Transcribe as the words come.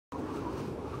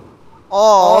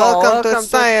Oh, welcome to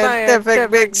Scientific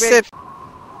Big City.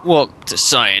 Welcome to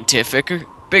Scientific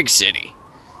Big City.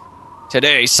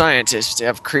 Today, scientists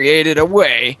have created a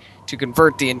way to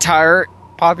convert the entire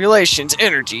population's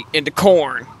energy into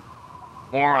corn.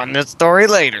 More on this story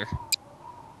later.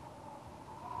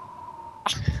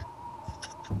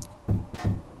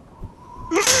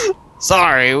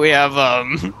 Sorry, we have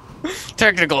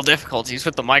technical difficulties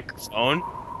with the microphone.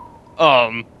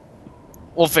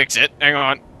 We'll fix it. Hang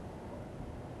on.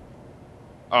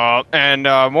 And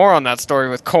more on that story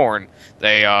with corn.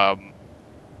 They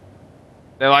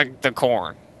like the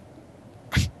corn.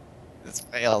 This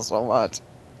fails so much.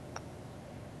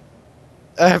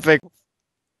 Epic. No,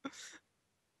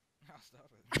 stop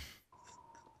it.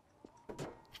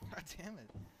 God damn it.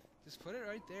 Just put it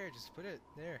right there. Just put it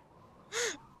there.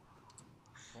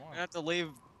 Come on. I have to leave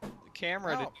the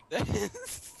camera No. to do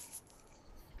this.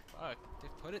 Fuck.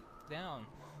 Just put it down.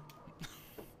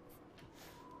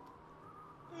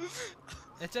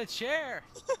 It's a chair.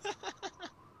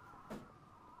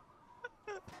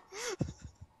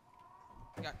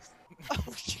 Got.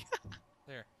 Oh, shit.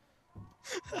 There.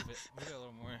 Move it a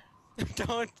little more.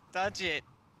 Don't touch it.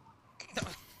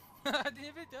 I didn't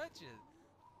even touch it.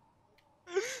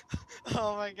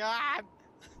 Oh my god.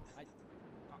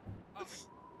 I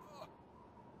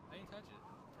didn't touch it.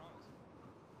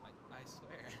 I promise. I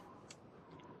swear.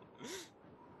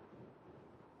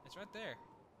 It's right there.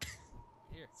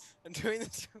 Here. I'm doing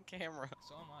this on camera.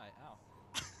 So am I. Ow.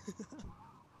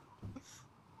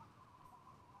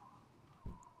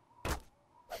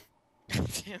 God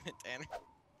damn it, Tanner.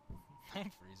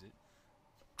 Don't freeze it.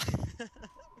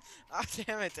 Oh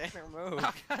damn it, Tanner, move.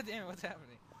 Oh god damn it, what's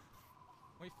happening?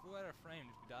 We flew out of frame,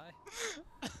 did we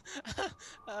die?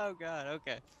 Oh god,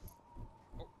 okay.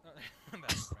 Oh, no, I'm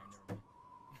out of frame,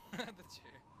 never mind. The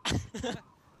chair.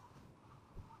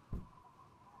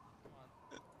 Come on.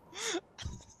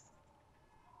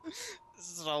 This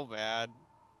is so bad.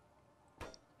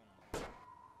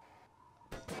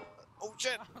 Oh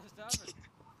shit! Oh, stop it.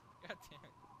 God damn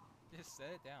it. Just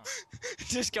set it down.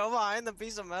 Just go behind the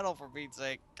piece of metal for Pete's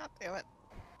sake. God damn it.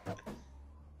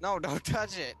 No, don't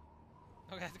touch it.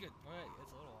 Okay, that's good. Alright,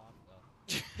 it's a little off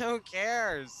though. Who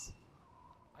cares?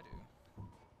 I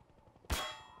do.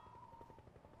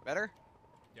 Better?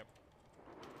 Yep.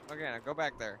 Okay, now go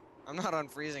back there. I'm not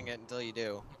unfreezing it until you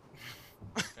do.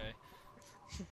 Okay.